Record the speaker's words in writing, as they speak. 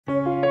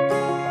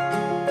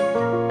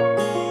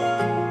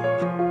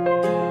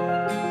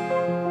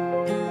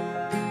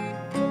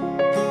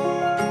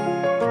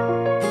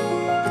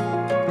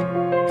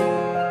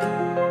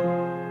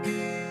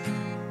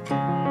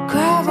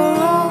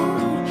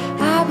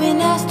been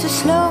asked to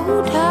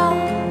slow down.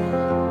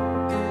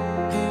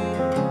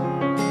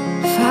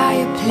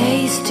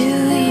 Fireplace, do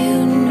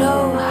you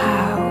know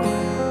how?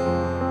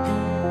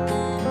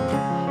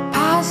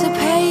 Piles of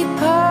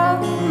paper,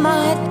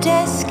 my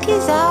desk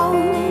is out.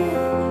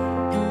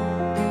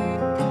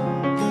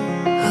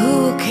 Who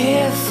will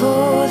care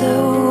for the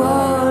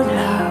world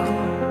now?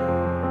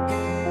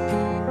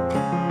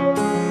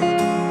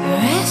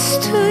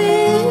 Rest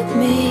with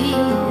me,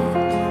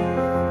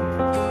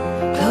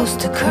 close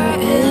to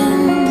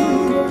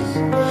curtains,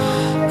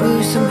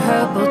 brew some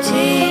herbal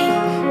tea.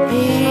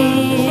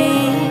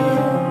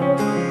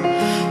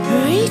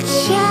 Reach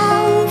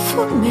out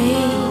for me,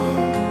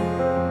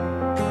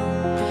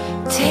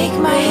 take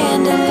my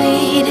hand and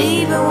lead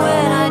even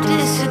when I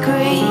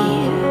disagree.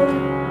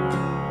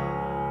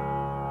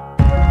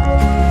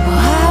 Oh,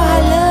 how I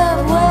love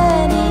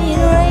when it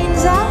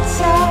rains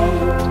outside,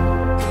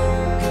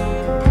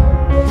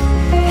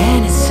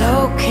 and it's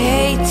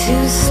okay to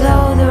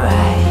slow the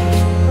ride.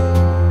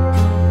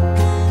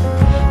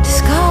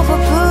 Discover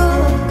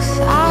books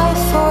I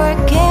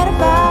forget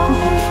about,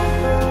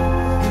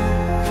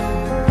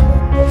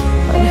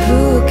 but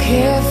who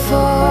care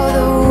for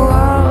the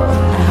world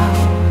now?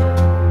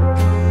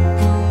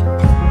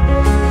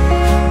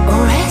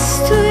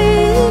 Rest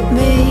with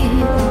me,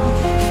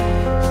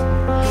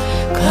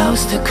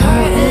 close the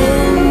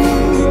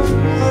curtains,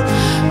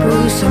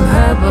 brew some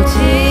herbal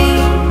tea.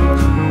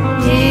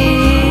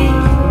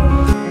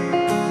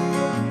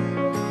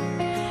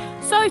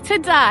 So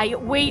today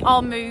we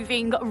are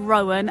moving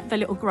Rowen, the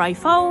little grey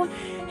foal.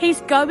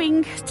 He's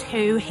going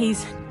to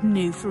his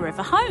new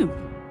forever home.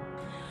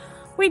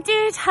 We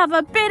did have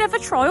a bit of a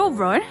trial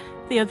run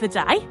the other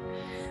day.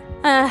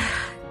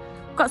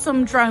 Got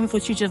some drone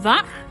footage of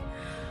that.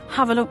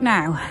 Have a look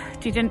now.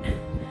 Didn't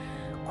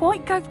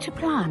quite go to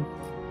plan.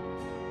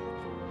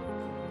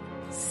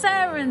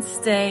 Sarah and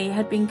Steve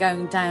had been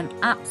going down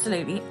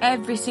absolutely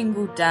every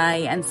single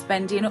day and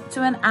spending up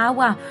to an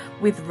hour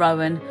with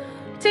Rowen,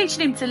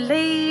 teaching him to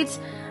lead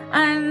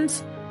and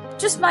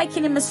just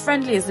making him as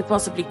friendly as they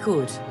possibly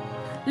could.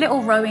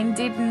 Little Rowen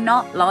did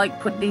not like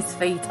putting his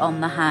feet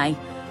on the hay.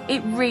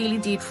 It really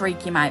did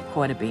freak him out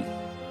quite a bit.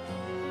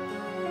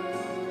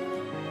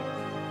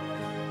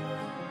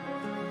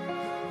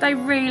 They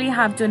really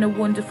have done a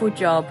wonderful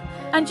job,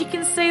 and you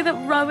can see that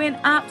Rowen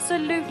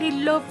absolutely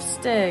loves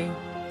Stu.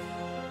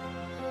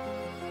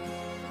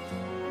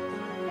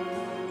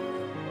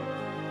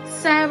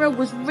 Sarah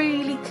was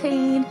really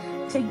keen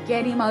to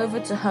get him over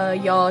to her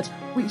yard,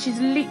 which is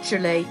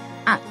literally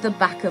at the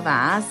back of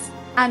ours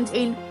and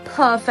in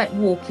perfect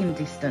walking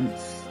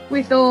distance.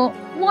 We thought,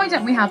 why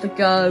don't we have a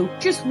go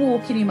just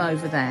walking him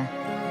over there?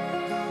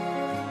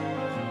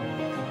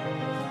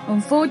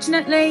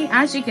 Unfortunately,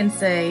 as you can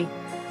see,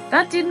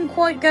 that didn't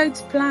quite go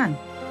to plan.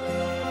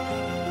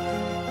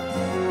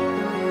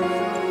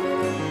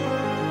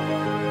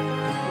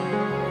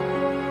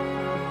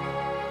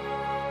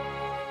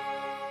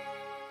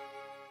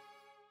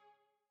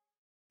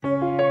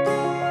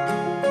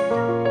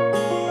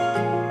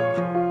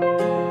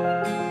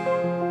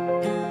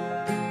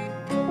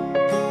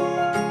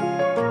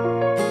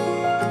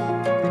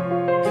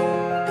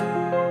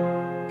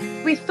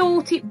 We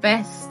thought it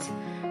best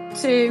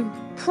to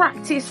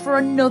practice for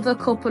another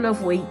couple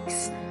of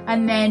weeks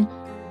and then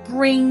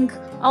bring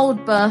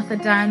old Bertha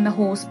down the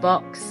horse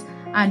box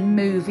and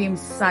move him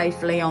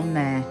safely on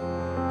there.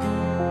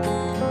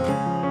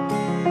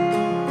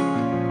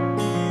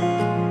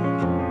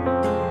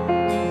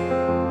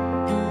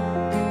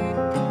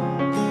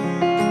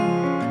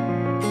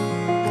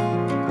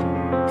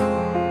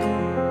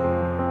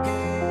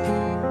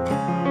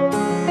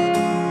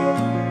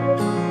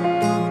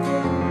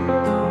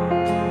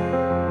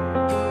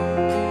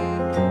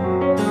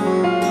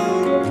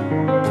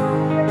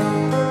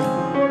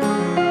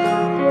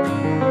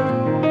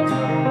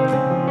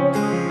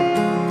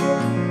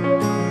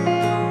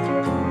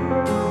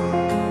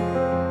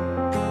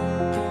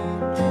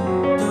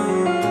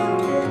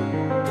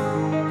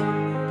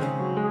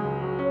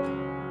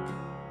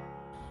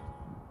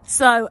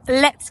 So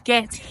let's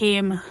get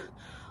him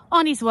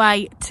on his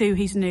way to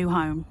his new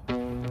home.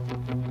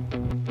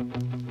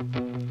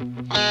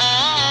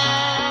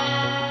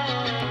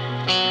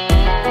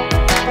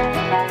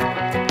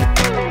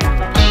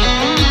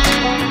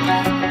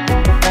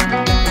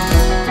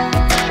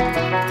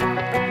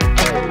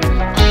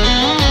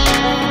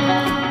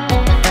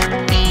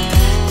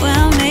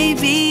 Well,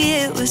 maybe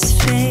it was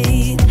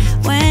fate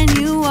when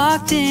you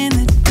walked in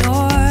the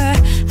door.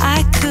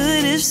 I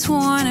could have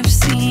sworn I've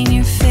seen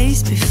your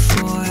face before.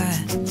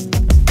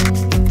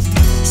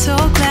 So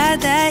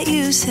glad that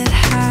you said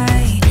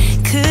hi,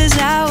 'cause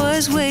I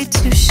was way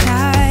too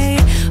shy.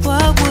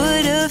 What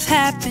would have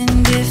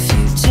happened if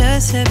you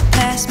just had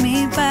passed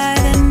me by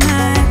the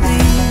night? We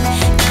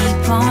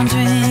keep on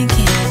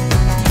drinking,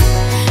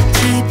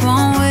 keep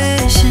on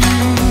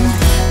wishing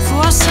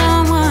for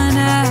someone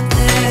out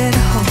there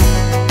to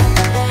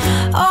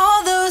hold.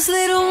 All those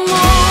little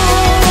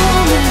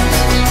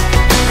moments,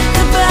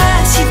 the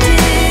bus you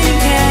didn't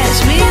catch,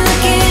 me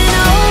looking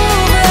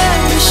over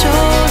your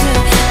shoulder.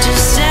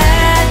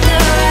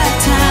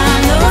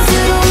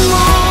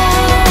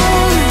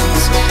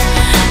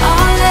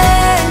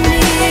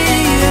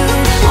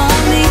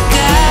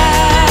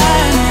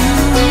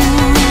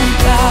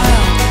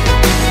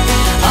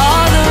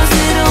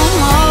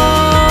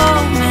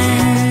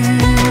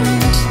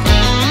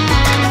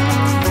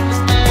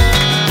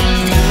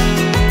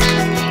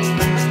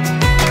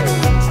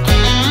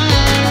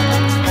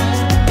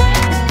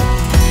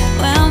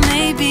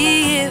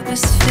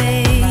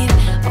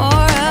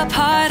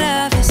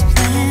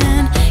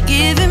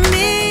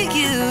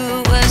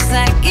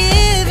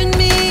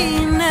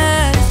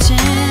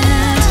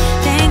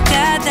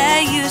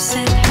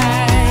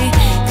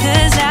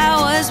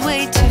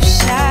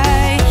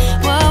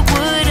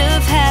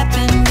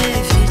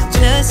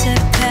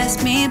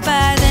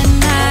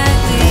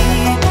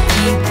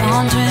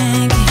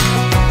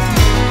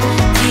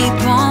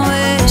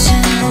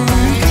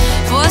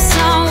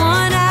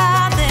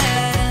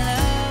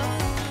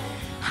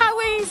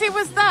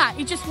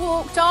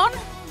 walked on.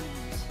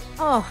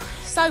 Oh,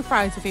 so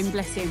proud of him,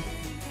 bless him.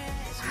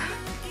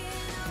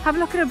 Have a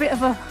look at a bit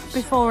of a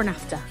before and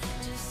after.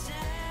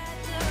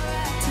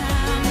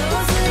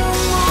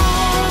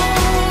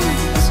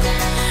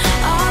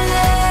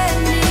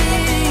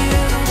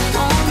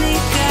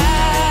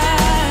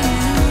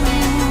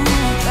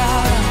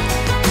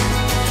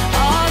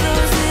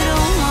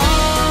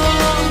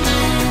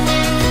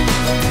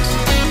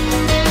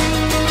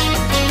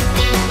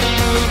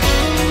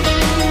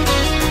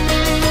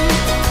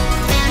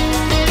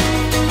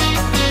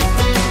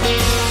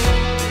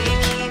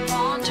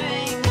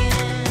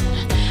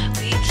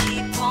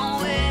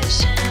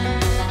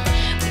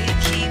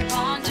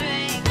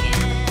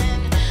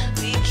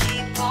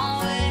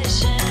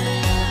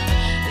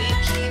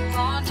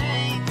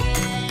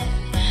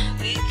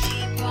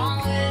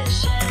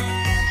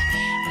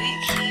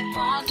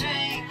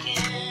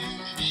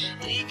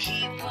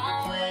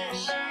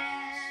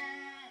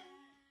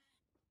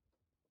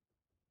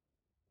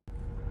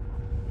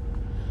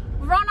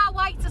 We're on our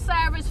way to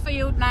Sarah's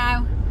field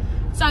now.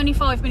 It's only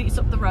 5 minutes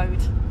up the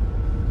road.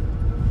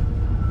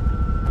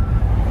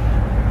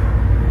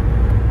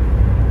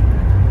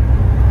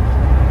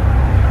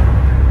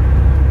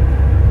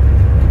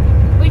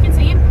 We can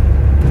see him.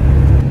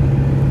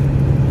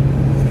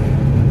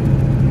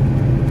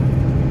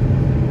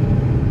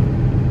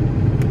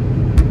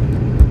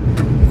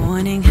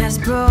 Morning has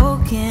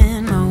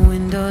broken, my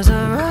windows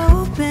are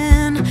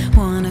open.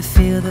 Wanna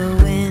feel the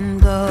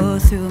wind blow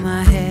through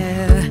my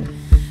hair.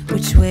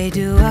 Which way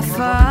do I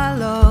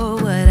follow?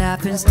 What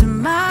happens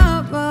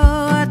tomorrow?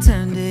 I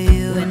turn to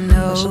you and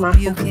hope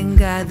you can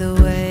guide the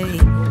way.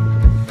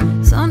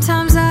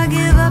 Sometimes I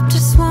give up,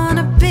 just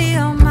wanna be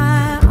on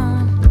my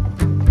own.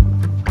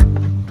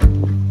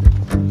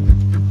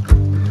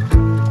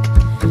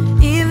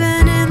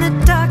 Even in the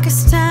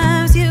darkest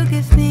times, you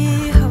give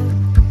me hope.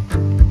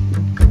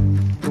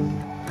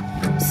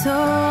 So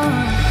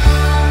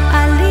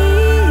I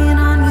lean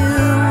on you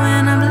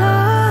when I'm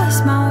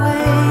lost my way.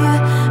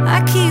 I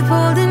keep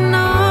holding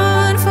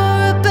on for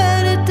a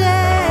better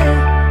day.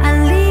 I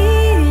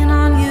lean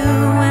on you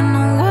when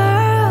the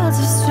world's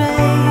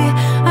astray.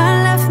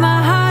 I left my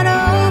heart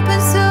open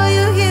so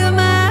you hear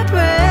my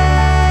prayer.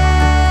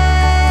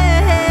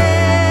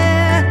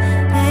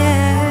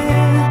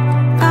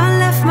 I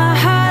left my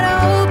heart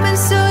open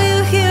so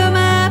you hear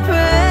my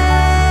prayer.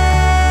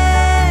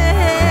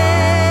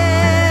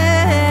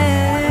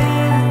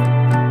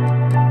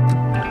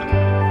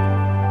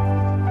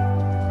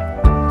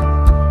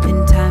 In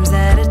times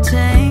that are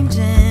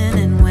changing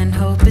and when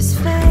hope is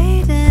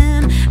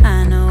fading,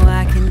 I know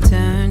I can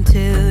turn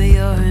to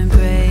your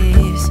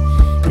embrace.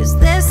 'Cause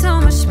there's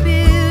so much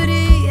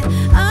beauty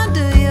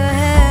under your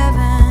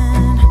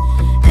heaven,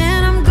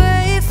 and I'm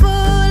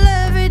grateful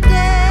every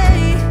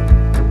day.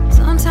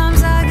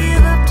 Sometimes I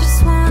give up,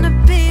 just wanna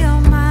be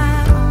on my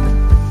own.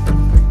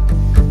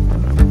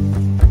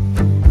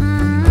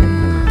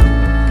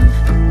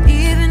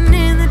 Even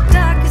in the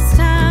darkest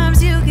times,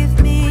 you give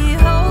me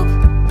hope.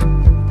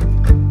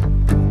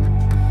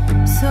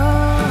 So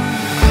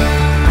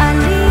I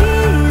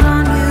lean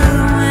on you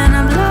when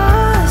I'm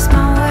lost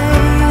my way.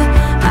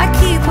 I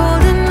keep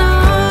holding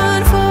on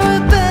for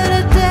a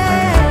better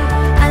day.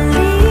 I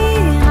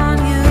lean on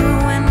you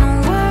when the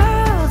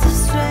world's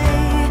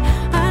astray.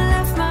 I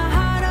left my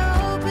heart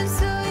open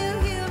so you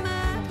hear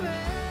my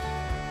prayer.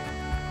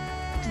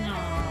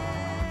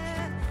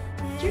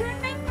 Do you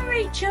remember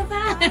each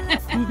other?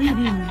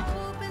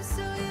 Open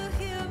so you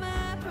hear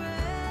my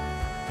prayer.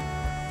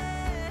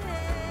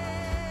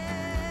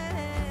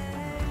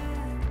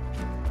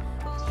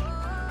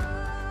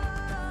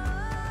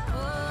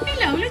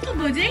 Hello, little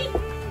buddy.